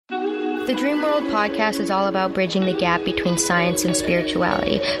The Dream World podcast is all about bridging the gap between science and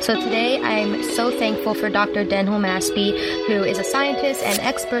spirituality. So today I'm so thankful for Dr. Denholm Aspie, who is a scientist and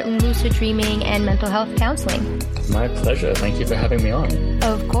expert in lucid dreaming and mental health counseling. My pleasure. Thank you for having me on.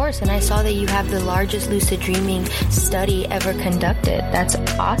 Of course. And I saw that you have the largest lucid dreaming study ever conducted. That's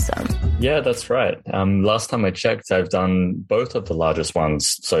awesome. Yeah, that's right. Last time I checked, I've done both of the largest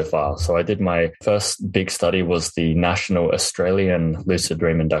ones so far. So I did my first big study was the National Australian Lucid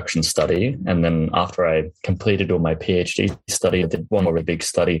Dream Induction Study. And then after I completed all my PhD study, I did one more big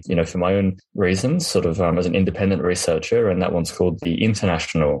study, for my own reasons, sort of as an independent researcher. And that one's called the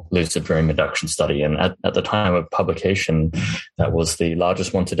International Lucid Dream Induction Study. And at the time of publication, that was the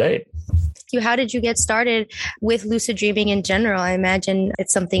largest one to date. How did you get started with lucid dreaming in general? I imagine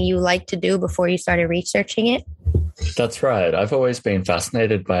it's something you like to do before you started researching it. That's right. I've always been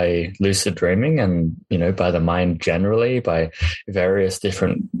fascinated by lucid dreaming and, by the mind generally, by various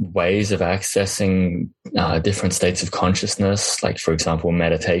different ways of accessing different states of consciousness, like, for example,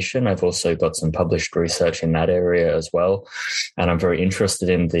 meditation. I've also got some published research in that area as well. And I'm very interested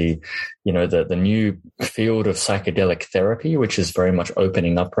in the new field of psychedelic therapy, which is very much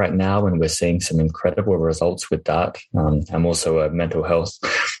opening up right now. And we're seeing some incredible results with that. I'm also a mental health,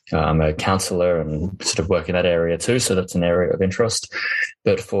 I'm a counselor and sort of work in that area too. So that's an area of interest.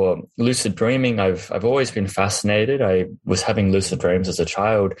 But for lucid dreaming, I've always been fascinated. I was having lucid dreams as a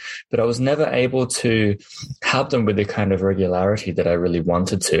child, but I was never able to have them with the kind of regularity that I really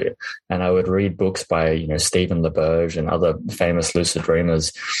wanted to. And I would read books by, Stephen LaBerge and other famous lucid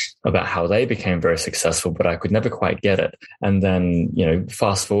dreamers about how they became very successful, but I could never quite get it. And then,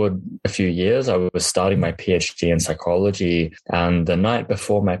 fast forward a few years, I was starting my PhD in psychology. And the night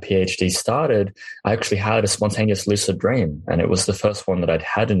before my PhD started, I actually had a spontaneous lucid dream. And it was the first one that I'd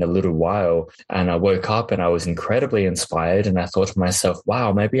had in a little while. And I woke up and I was incredibly inspired. And I thought to myself,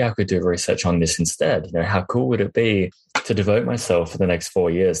 wow, maybe I could do research on this instead. How cool would it be to devote myself for the next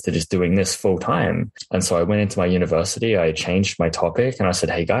 4 years to just doing this full time? And so I went into my university, I changed my topic and I said,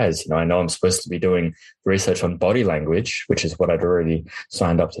 hey guys, I know I'm supposed to be doing research on body language, which is what I'd already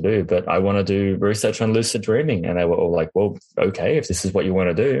signed up to do, but I want to do research on lucid dreaming. And they were all like, well, okay, if this is what you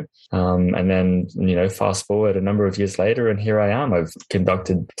want to do. And then, fast forward a number of years later, and here I am. I've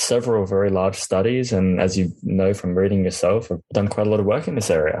conducted several very large studies. And as you know from reading yourself, I've done quite a lot of work in this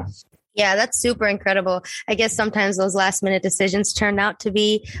area. Yeah, that's super incredible. I guess sometimes those last minute decisions turn out to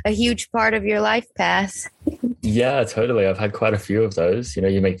be a huge part of your life path. Yeah, totally. I've had quite a few of those.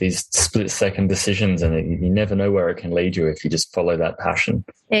 You make these split second decisions and you never know where it can lead you if you just follow that passion.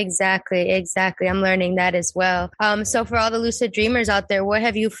 Exactly. I'm learning that as well. So for all the lucid dreamers out there, what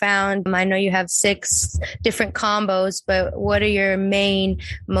have you found? I know you have 6 different combos, but what are your main,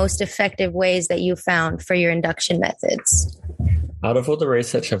 most effective ways that you found for your induction methods? Out of all the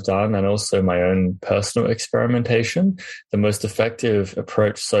research I've done and also my own personal experimentation, the most effective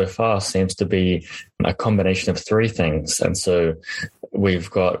approach so far seems to be a combination of 3 things. And so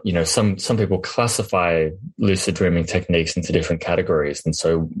we've got, some people classify lucid dreaming techniques into different categories. And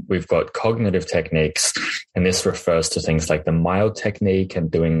so we've got cognitive techniques, and this refers to things like the mild technique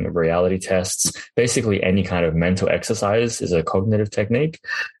and doing reality tests. Basically, any kind of mental exercise is a cognitive technique.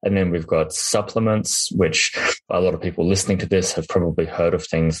 And then we've got supplements, which a lot of people listening to this have probably heard of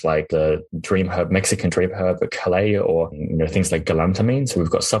things like the dream herb, Mexican dream herb, Calais, or things like galantamine. So we've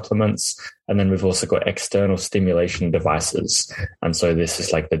got supplements. And then we've also got external stimulation devices. And so this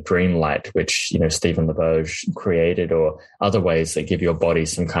is like the dream light, which, Stephen LaBerge created, or other ways that give your body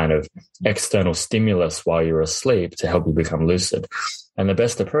some kind of external stimulus while you're asleep to help you become lucid. And the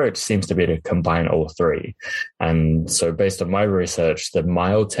best approach seems to be to combine all 3. And so based on my research, the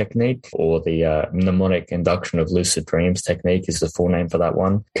mild technique, or the mnemonic induction of lucid dreams technique is the full name for that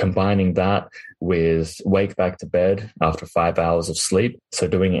one, combining that with wake back to bed after 5 hours of sleep. So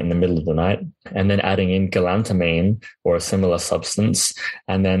doing it in the middle of the night, and then adding in galantamine or a similar substance.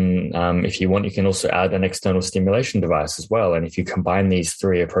 And then if you want, you can also add an external stimulation device as well. And if you combine these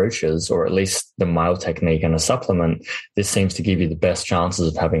 3 approaches, or at least the mild technique and a supplement, this seems to give you the best chances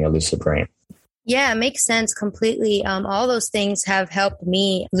of having a lucid dream. Yeah, it makes sense completely. All those things have helped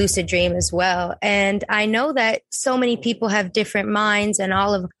me lucid dream as well. And I know that so many people have different minds and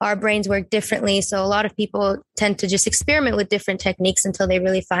all of our brains work differently. So a lot of people tend to just experiment with different techniques until they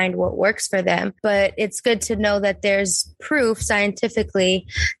really find what works for them. But it's good to know that there's proof scientifically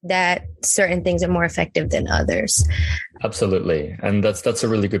that certain things are more effective than others. Absolutely. And that's a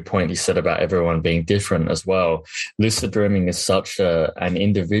really good point you said about everyone being different as well. Lucid dreaming is such an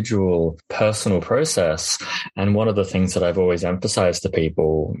individual, personal process. And one of the things that I've always emphasized to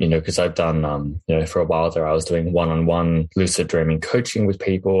people, because I've done, for a while there, I was doing one-on-one lucid dreaming coaching with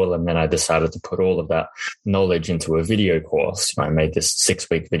people. And then I decided to put all of that knowledge into a video course. I made this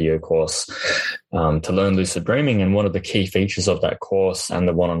 6-week video course to learn lucid dreaming. And one of the key features of that course and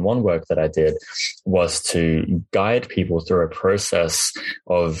the one-on-one work that I did was to guide people through a process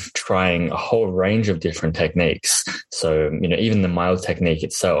of trying a whole range of different techniques. So, even the mild technique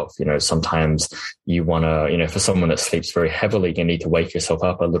itself, sometimes you want to, for someone that sleeps very heavily, you need to wake yourself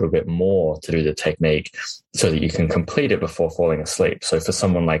up a little bit more to do the technique so that you can complete it before falling asleep. So for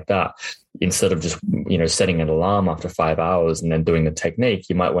someone like that, instead of just, setting an alarm after 5 hours and then doing the technique,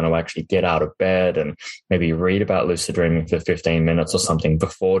 you might want to actually get out of bed and maybe read about lucid dreaming for 15 minutes or something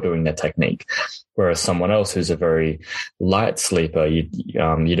before doing the technique. Whereas someone else who's a very light sleeper, you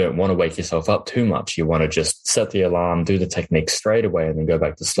don't want to wake yourself up too much. You want to just set the alarm, do the technique straight away, and then go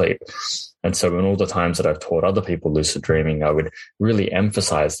back to sleep. And so in all the times that I've taught other people lucid dreaming, I would really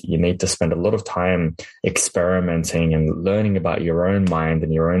emphasize that you need to spend a lot of time experimenting and learning about your own mind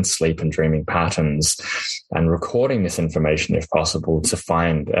and your own sleep and dreaming patterns, and recording this information if possible to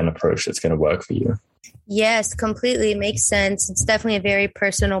find an approach that's going to work for you. Yes, completely makes sense. It's definitely a very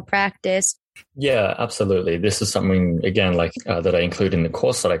personal practice. Yeah, absolutely. This is something, again, that I include in the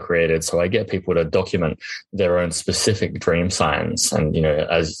course that I created. So I get people to document their own specific dream signs. And,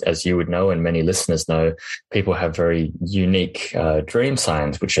 as you would know, and many listeners know, people have very unique dream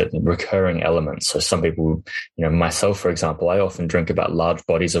signs, which are recurring elements. So some people, myself, for example, I often dream about large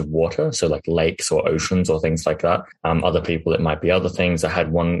bodies of water. So like lakes or oceans or things like that. Other people, it might be other things. I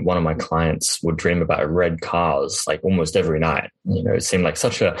had one of my clients would dream about red cars, like almost every night. It seemed like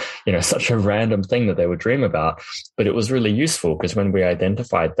such a random thing that they would dream about, but it was really useful because when we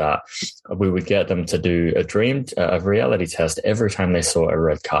identified that, we would get them to do a reality test every time they saw a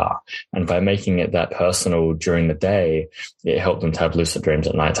red car. And by making it that personal during the day, it helped them to have lucid dreams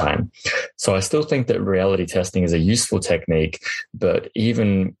at nighttime. So I still think that reality testing is a useful technique, but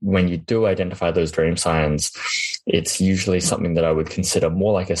even when you do identify those dream signs, it's usually something that I would consider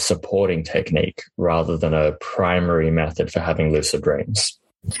more like a supporting technique rather than a primary method for having lucid dreams.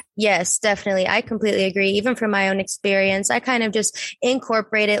 Yes, definitely. I completely agree. Even from my own experience, I kind of just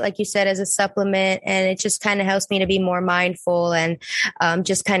incorporate it, like you said, as a supplement, and it just kind of helps me to be more mindful and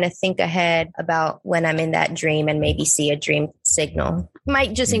just kind of think ahead about when I'm in that dream and maybe see a dream signal.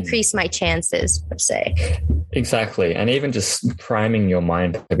 Might just increase my chances, per se. Exactly. And even just priming your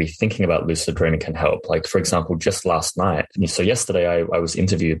mind to be thinking about lucid dreaming can help. Like, for example, just last night. So yesterday I was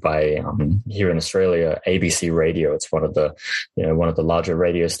interviewed by, here in Australia, ABC Radio. It's one of the larger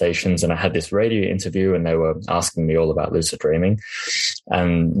radio stations. And I had this radio interview and they were asking me all about lucid dreaming.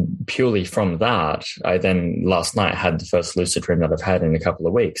 And purely from that, I then last night had the first lucid dream that I've had in a couple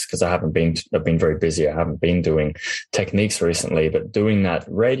of weeks because I've been very busy. I haven't been doing techniques recently, but doing that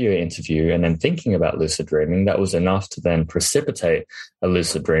radio interview and then thinking about lucid dreaming, that was enough to then precipitate a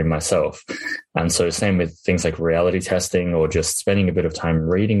lucid dream myself. And so same with things like reality testing or just spending a bit of time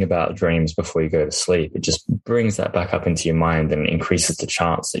reading about dreams before you go to sleep. It just brings that back up into your mind and increases the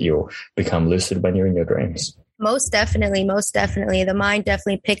chance that you'll become lucid when you're in your dreams. Most definitely. The mind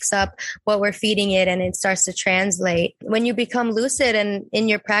definitely picks up what we're feeding it and it starts to translate. When you become lucid and in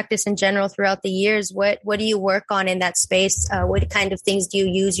your practice in general throughout the years, what do you work on in that space? What kind of things do you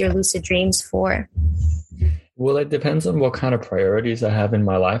use your lucid dreams for? Well, it depends on what kind of priorities I have in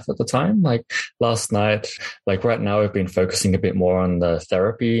my life at the time. Like last night, like right now, I've been focusing a bit more on the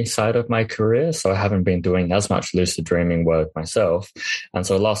therapy side of my career. So I haven't been doing as much lucid dreaming work myself. And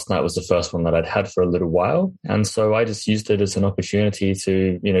so last night was the first one that I'd had for a little while. And so I just used it as an opportunity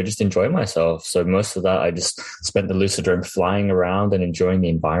to, just enjoy myself. So most of that, I just spent the lucid dream flying around and enjoying the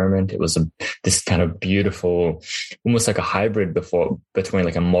environment. It was this kind of beautiful, almost like a hybrid between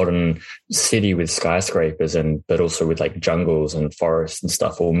like a modern city with skyscrapers but also with like jungles and forests and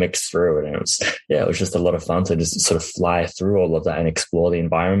stuff all mixed through it. And it was just a lot of fun to just sort of fly through all of that and explore the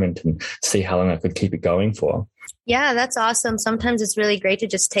environment and see how long I could keep it going for. Yeah, that's awesome. Sometimes it's really great to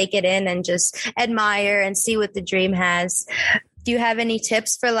just take it in and just admire and see what the dream has. Do you have any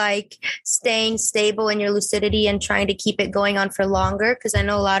tips for like staying stable in your lucidity and trying to keep it going on for longer? Because I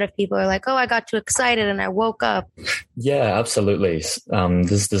know a lot of people are like, oh, I got too excited and I woke up. Yeah, absolutely.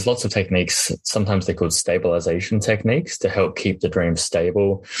 There's lots of techniques. Sometimes they're called stabilization techniques to help keep the dream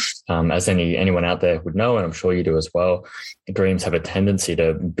stable. As anyone out there would know, and I'm sure you do as well, dreams have a tendency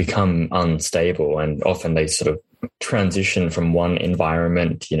to become unstable, and often they sort of transition from one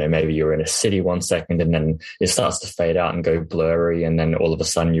environment, maybe you're in a city 1 second and then it starts to fade out and go blurry. And then all of a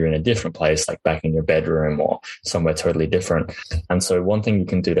sudden you're in a different place, like back in your bedroom or somewhere totally different. And so one thing you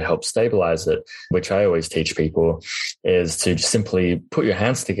can do to help stabilize it, which I always teach people, is to just simply put your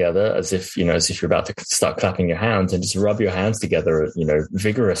hands together as if you're about to start clapping your hands, and just rub your hands together,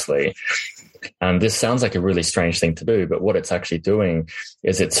 vigorously. And this sounds like a really strange thing to do, but what it's actually doing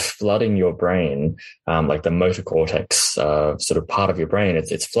is it's flooding your brain, like the motor cortex, sort of part of your brain.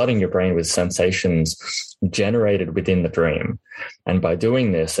 It's flooding your brain with sensations generated within the dream. And by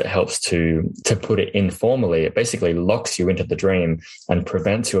doing this, it helps to put it informally. It basically locks you into the dream and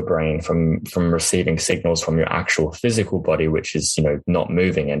prevents your brain from receiving signals from your actual physical body, which is, not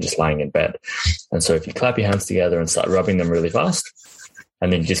moving and just lying in bed. And so if you clap your hands together and start rubbing them really fast,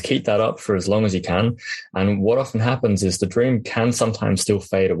 and then you just keep that up for as long as you can. And what often happens is the dream can sometimes still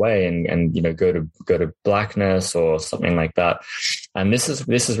fade away and go to blackness or something like that. And this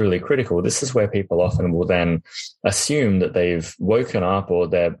is really critical. This is where people often will then assume that they've woken up or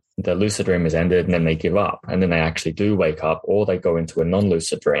their lucid dream has ended, and then they give up, and then they actually do wake up, or they go into a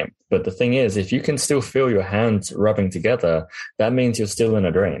non-lucid dream. But the thing is, if you can still feel your hands rubbing together, that means you're still in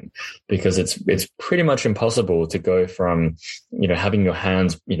a dream, because it's pretty much impossible to go from, having your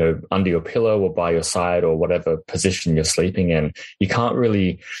hands, under your pillow or by your side or whatever position you're sleeping in. You can't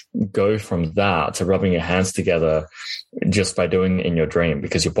really go from that to rubbing your hands together just by doing it in your dream,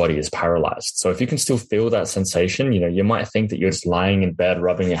 because your body is paralyzed. So if you can still feel that sensation, you might think that you're just lying in bed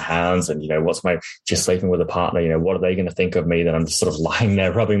rubbing your hands and, just sleeping with a partner, what are they going to think of me that I'm just sort of lying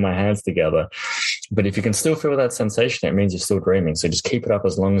there rubbing my hands together? But if you can still feel that sensation, it means you're still dreaming. So just keep it up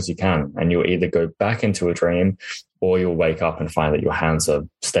as long as you can, and you'll either go back into a dream or you'll wake up and find that your hands are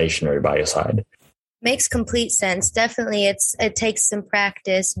stationary by your side. Makes complete sense. Definitely, it takes some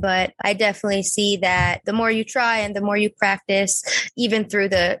practice, but I definitely see that the more you try and the more you practice, even through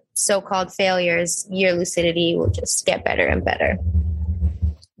the so-called failures, your lucidity will just get better and better.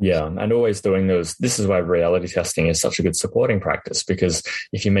 Yeah, and always doing those. This is why reality testing is such a good supporting practice, because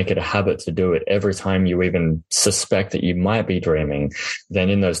if you make it a habit to do it every time you even suspect that you might be dreaming, then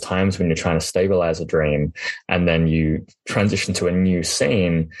in those times when you're trying to stabilize a dream and then you transition to a new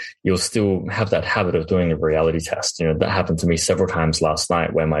scene, you'll still have that habit of doing a reality test. That happened to me several times last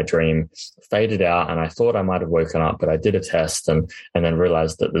night, where my dream faded out and I thought I might have woken up, but I did a test and then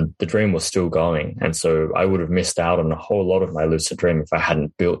realized that the dream was still going. And so I would have missed out on a whole lot of my lucid dream if I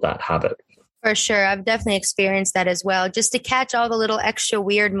hadn't built that habit. For sure. I've definitely experienced that as well. Just to catch all the little extra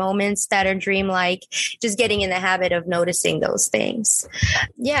weird moments that are dreamlike, just getting in the habit of noticing those things.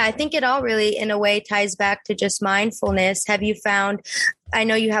 Yeah, I think it all really, in a way, ties back to just mindfulness. Have you found, I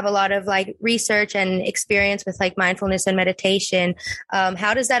know you have a lot of research and experience with mindfulness and meditation.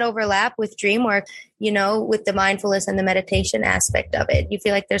 How does that overlap with dream work, with the mindfulness and the meditation aspect of it? You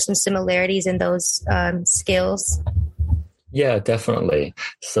feel like there's some similarities in those skills? Yeah, definitely.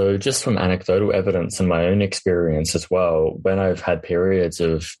 So just from anecdotal evidence and my own experience as well, when I've had periods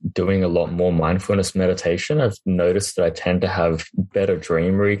of doing a lot more mindfulness meditation, I've noticed that I tend to have better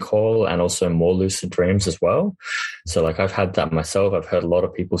dream recall and also more lucid dreams as well. So I've had that myself. I've heard a lot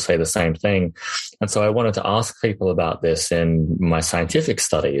of people say the same thing. And so I wanted to ask people about this in my scientific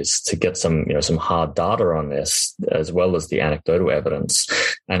studies to get some hard data on this, as well as the anecdotal evidence.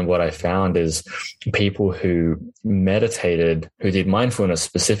 And what I found is people who meditated, who did mindfulness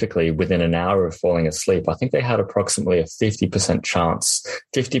specifically within an hour of falling asleep, I think they had approximately a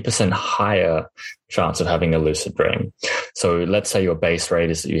 50% higher chance of having a lucid dream. So let's say your base rate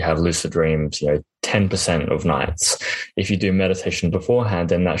is that you have lucid dreams, 10% of nights. If you do meditation beforehand,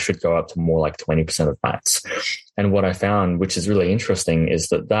 then that should go up to more like 20% of nights. And what I found, which is really interesting, is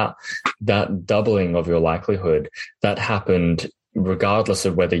that doubling of your likelihood, that happened regardless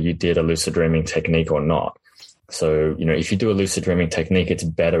of whether you did a lucid dreaming technique or not. So, if you do a lucid dreaming technique, it's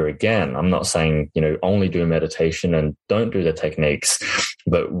better again. I'm not saying, only do meditation and don't do the techniques,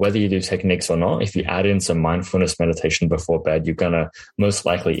 but whether you do techniques or not, if you add in some mindfulness meditation before bed, you're going to most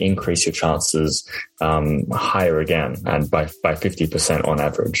likely increase your chances higher again, and by 50% on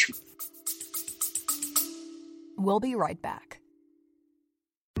average. We'll be right back.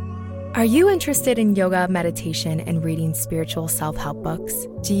 Are you interested in yoga, meditation, and reading spiritual self-help books?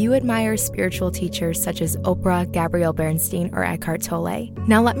 Do you admire spiritual teachers such as Oprah, Gabrielle Bernstein, or Eckhart Tolle?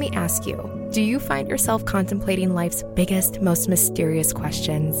 Now let me ask you, do you find yourself contemplating life's biggest, most mysterious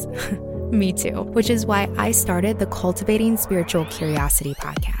questions? Me too, which is why I started the Cultivating Spiritual Curiosity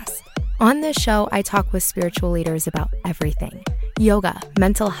podcast. On this show, I talk with spiritual leaders about everything: yoga,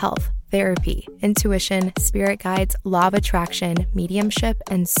 mental health, therapy, intuition, spirit guides, law of attraction, mediumship,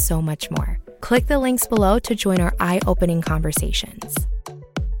 and so much more. Click the links below to join our eye-opening conversations.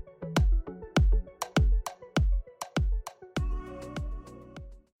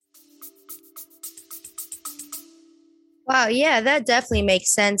 Wow, yeah, that definitely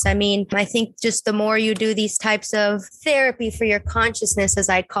makes sense. I mean, I think just the more you do these types of therapy for your consciousness, as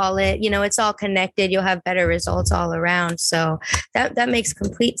I call it, it's all connected. You'll have better results all around. So that makes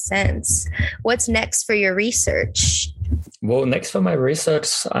complete sense. What's next for your research? Well, next for my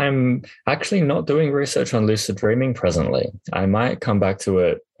research, I'm actually not doing research on lucid dreaming presently. I might come back to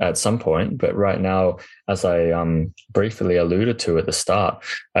it at some point, but right now, as I briefly alluded to at the start,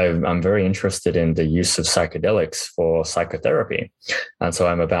 I'm very interested in the use of psychedelics for psychotherapy. And so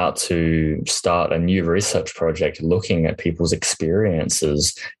I'm about to start a new research project looking at people's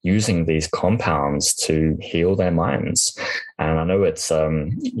experiences using these compounds to heal their minds. And I know it's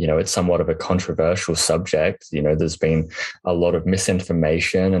somewhat of a controversial subject. There's been a lot of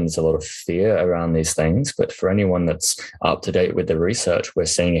misinformation and there's a lot of fear around these things. But for anyone that's up to date with the research, we're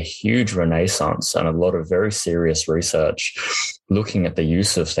seeing a huge renaissance and a lot of very serious research looking at the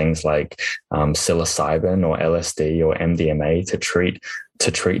use of things like psilocybin or LSD or MDMA to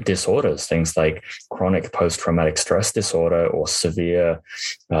treat disorders, things like chronic post-traumatic stress disorder or severe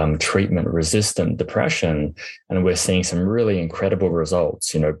treatment-resistant depression. And we're seeing some really incredible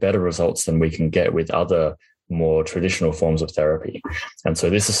results, better results than we can get with other more traditional forms of therapy. And so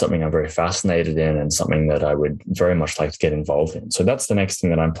this is something I'm very fascinated in and something that I would very much like to get involved in. So that's the next thing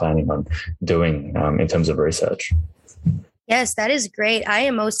that I'm planning on doing in terms of research. Yes, that is great. I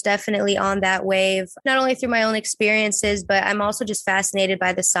am most definitely on that wave, not only through my own experiences, but I'm also just fascinated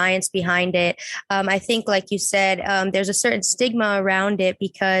by the science behind it. I think, like you said, there's a certain stigma around it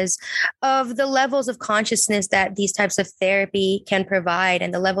because of the levels of consciousness that these types of therapy can provide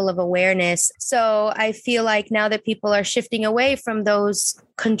and the level of awareness. So I feel like now that people are shifting away from those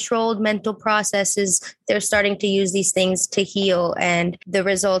controlled mental processes, they're starting to use these things to heal. And the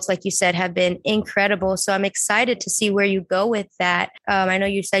results, like you said, have been incredible. So I'm excited to see where you go with that. I know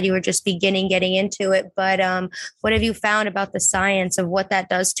you said you were just getting into it, but what have you found about the science of what that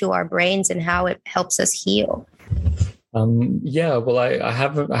does to our brains and how it helps us heal? Well, I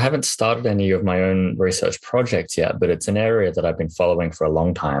haven't started any of my own research projects yet, but it's an area that I've been following for a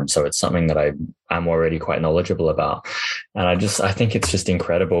long time. So it's something that I'm already quite knowledgeable about. And I think it's just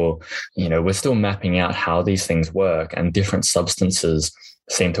incredible. We're still mapping out how these things work, and different substances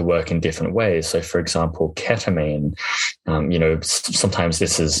seem to work in different ways. So, for example, ketamine, sometimes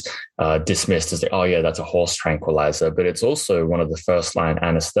this is dismissed as, that's a horse tranquilizer, but it's also one of the first line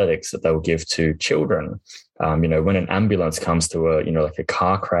anesthetics that they'll give to children. When an ambulance comes to like a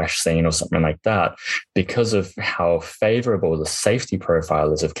car crash scene or something like that, because of how favorable the safety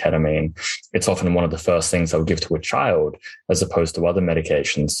profile is of ketamine, it's often one of the first things they'll give to a child as opposed to other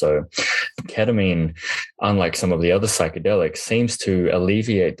medications. So ketamine, unlike some of the other psychedelics, seems to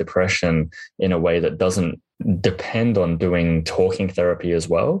alleviate depression in a way that doesn't depend on doing talking therapy as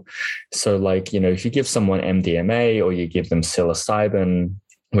well. So if you give someone MDMA or you give them psilocybin,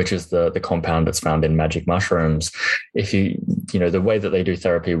 which is the compound that's found in magic mushrooms, if the way that they do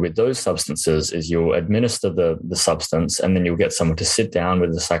therapy with those substances is you'll administer the substance and then you'll get someone to sit down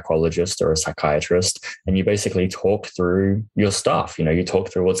with a psychologist or a psychiatrist and you basically talk through your stuff. You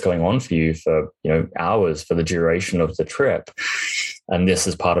talk through what's going on for you for, hours for the duration of the trip. And this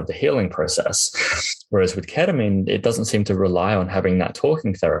is part of the healing process. Whereas with ketamine, it doesn't seem to rely on having that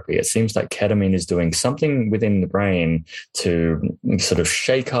talking therapy. It seems like ketamine is doing something within the brain to sort of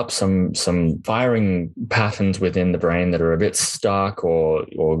shake up some firing patterns within the brain that are a bit stuck or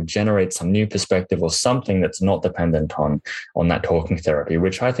generate some new perspective or something that's not dependent on that talking therapy,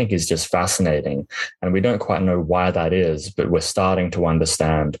 which I think is just fascinating. And we don't quite know why that is, but we're starting to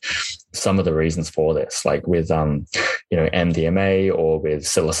understand some of the reasons for this, like with MDMA or with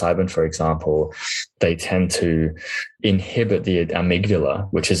psilocybin, for example. They tend to inhibit the amygdala,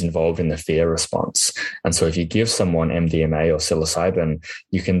 which is involved in the fear response. And so if you give someone MDMA or psilocybin,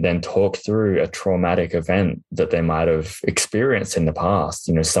 you can then talk through a traumatic event that they might have experienced in the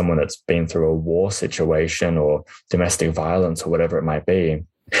past, someone that's been through a war situation or domestic violence or whatever it might be.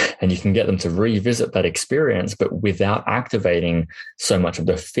 And you can get them to revisit that experience, but without activating so much of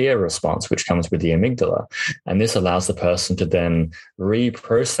the fear response, which comes with the amygdala. And this allows the person to then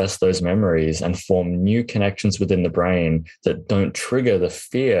reprocess those memories and form new connections within the brain that don't trigger the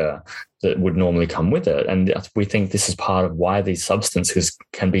fear that would normally come with it. And we think this is part of why these substances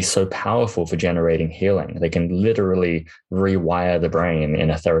can be so powerful for generating healing. They can literally rewire the brain in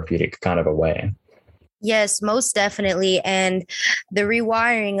a therapeutic kind of a way. Yes, most definitely. And the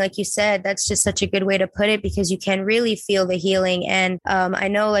rewiring, like you said, that's just such a good way to put it, because you can really feel the healing. And I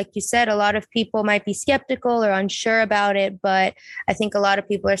know, like you said, a lot of people might be skeptical or unsure about it, but I think a lot of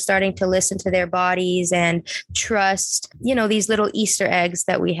people are starting to listen to their bodies and trust, these little Easter eggs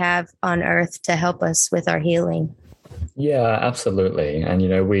that we have on Earth to help us with our healing. Yeah, absolutely. And,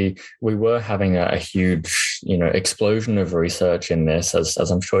 we were having a huge, explosion of research in this, as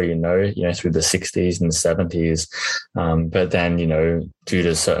I'm sure through the 60s and the 70s. But then, due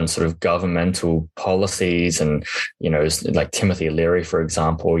to certain sort of governmental policies and, like Timothy Leary, for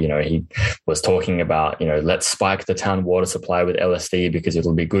example, he was talking about, let's spike the town water supply with LSD because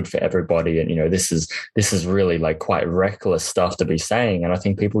it'll be good for everybody. And, this is really like quite reckless stuff to be saying. And I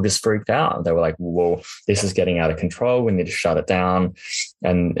think people just freaked out. They were like, well, this is getting out of control. We need to shut it down.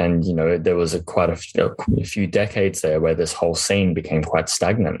 And there was quite a few decades there where this whole scene became quite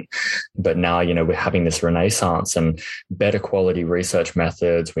stagnant. But now, we're having this renaissance and better quality research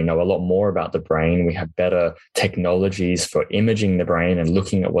methods. We know a lot more about the brain. We have better technologies for imaging the brain and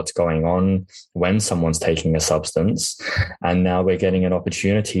looking at what's going on when someone's taking a substance. And now we're getting an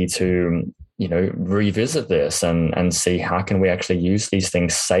opportunity to revisit this and see how can we actually use these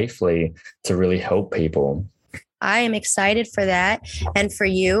things safely to really help people. I am excited for that and for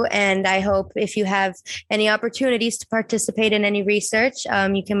you. And I hope if you have any opportunities to participate in any research,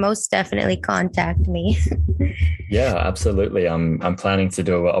 you can most definitely contact me. Yeah, absolutely. I'm planning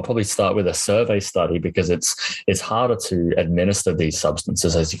to I'll probably start with a survey study because it's harder to administer these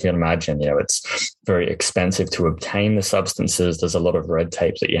substances. As you can imagine, it's very expensive to obtain the substances. There's a lot of red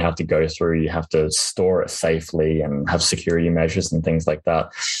tape that you have to go through. You have to store it safely and have security measures and things like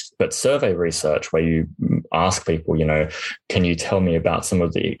that. But survey research, where you ask people, can you tell me about some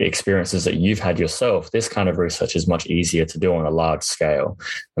of the experiences that you've had yourself? This kind of research is much easier to do on a large scale.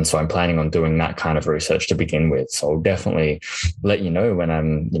 And so I'm planning on doing that kind of research to begin with. So I'll definitely let you know when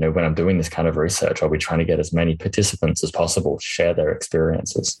I'm doing this kind of research. I'll be trying to get as many participants as possible to share their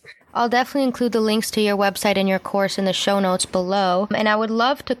experiences. I'll definitely include the links to your website and your course in the show notes below. And I would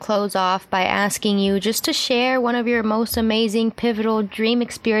love to close off by asking you just to share one of your most amazing, pivotal dream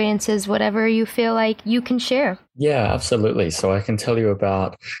experiences, whatever you feel like you can share. Yeah, absolutely. So I can tell you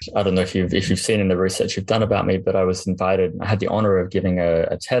about, I don't know if you've seen in the research you've done about me, but I had the honor of giving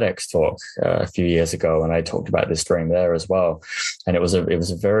a TEDx talk a few years ago, and I talked about this dream there as well. And it was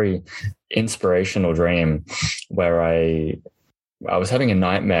a very inspirational dream where I was having a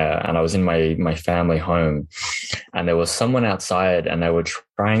nightmare, and I was in my family home, and there was someone outside, and they were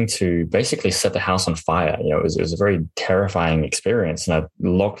trying to basically set the house on fire. It was a very terrifying experience, and I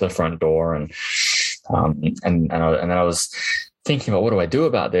locked the front door, and then I was thinking about, what do I do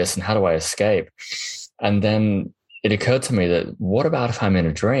about this, and how do I escape? And then it occurred to me that what about if I'm in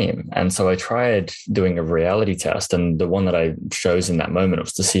a dream? And so I tried doing a reality test, and the one that I chose in that moment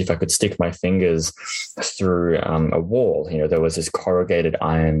was to see if I could stick my fingers through a wall. There was this corrugated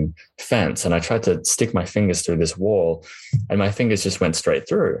iron fence, and I tried to stick my fingers through this wall, and my fingers just went straight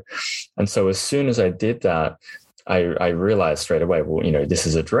through. And so as soon as I did that, I realized straight away, well, this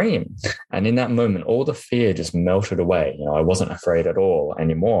is a dream. And in that moment, all the fear just melted away. I wasn't afraid at all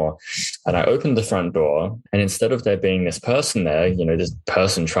anymore. And I opened the front door, and instead of there being this person there, this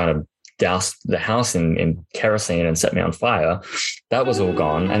person trying to douse the house in kerosene and set me on fire, that was all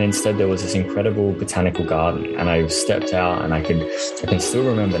gone. And instead there was this incredible botanical garden, and I stepped out, and I can still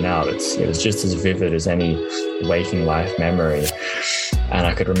remember now. It was just as vivid as any waking life memory. And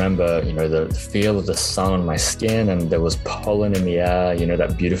I could remember, the feel of the sun on my skin, and there was pollen in the air,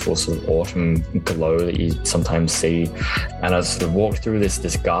 that beautiful sort of autumn glow that you sometimes see. And I sort of walked through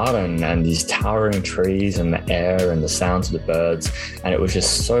this garden, and these towering trees, and the air, and the sounds of the birds. And it was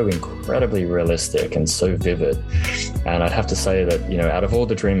just so incredibly realistic and so vivid. And I'd have to say that, out of all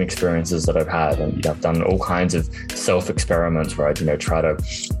the dream experiences that I've had, and I've done all kinds of self-experiments where I'd, try to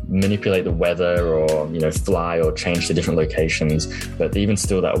manipulate the weather, or, fly or change to different locations. But even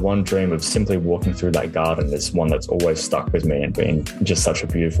still, that one dream of simply walking through that garden is one that's always stuck with me and been just such a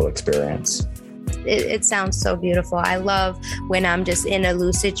beautiful experience. It sounds so beautiful. I love when I'm just in a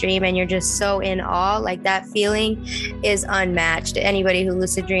lucid dream and you're just so in awe. Like, that feeling is unmatched. Anybody who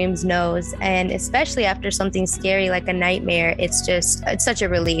lucid dreams knows. And especially after something scary like a nightmare, it's such a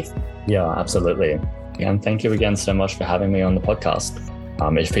relief. Yeah, absolutely. And thank you again so much for having me on the podcast.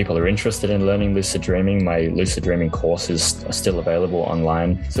 If people are interested in learning lucid dreaming, my lucid dreaming course is still available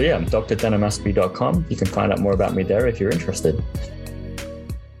online. So yeah, drdenamasby.com. You can find out more about me there if you're interested.